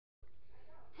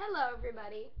Hello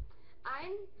everybody,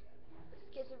 I'm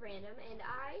Schizorandom and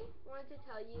I wanted to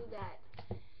tell you that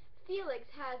Felix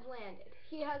has landed.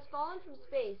 He has fallen from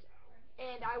space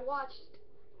and I watched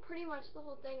pretty much the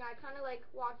whole thing. I kind of like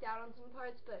walked out on some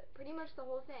parts, but pretty much the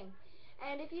whole thing.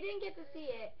 And if you didn't get to see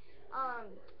it,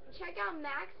 check out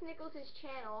Max Nichols'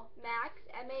 channel, Max,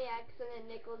 M-A-X, and then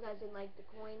Nichols as in like the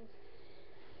coins.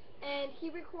 And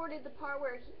he recorded the part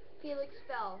where Felix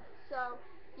fell. So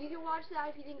you can watch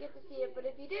that if you didn't get to see it, but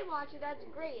if you did watch it, that's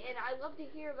great, and I'd love to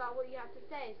hear about what you have to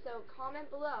say, so comment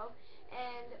below,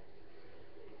 and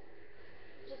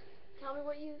just tell me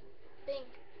what you think,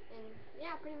 and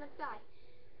yeah, pretty much that.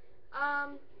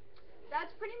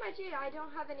 That's pretty much it. I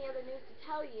don't have any other news to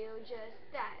tell you, just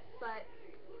that, but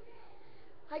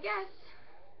I guess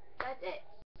that's it.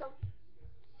 So,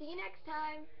 see you next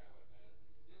time.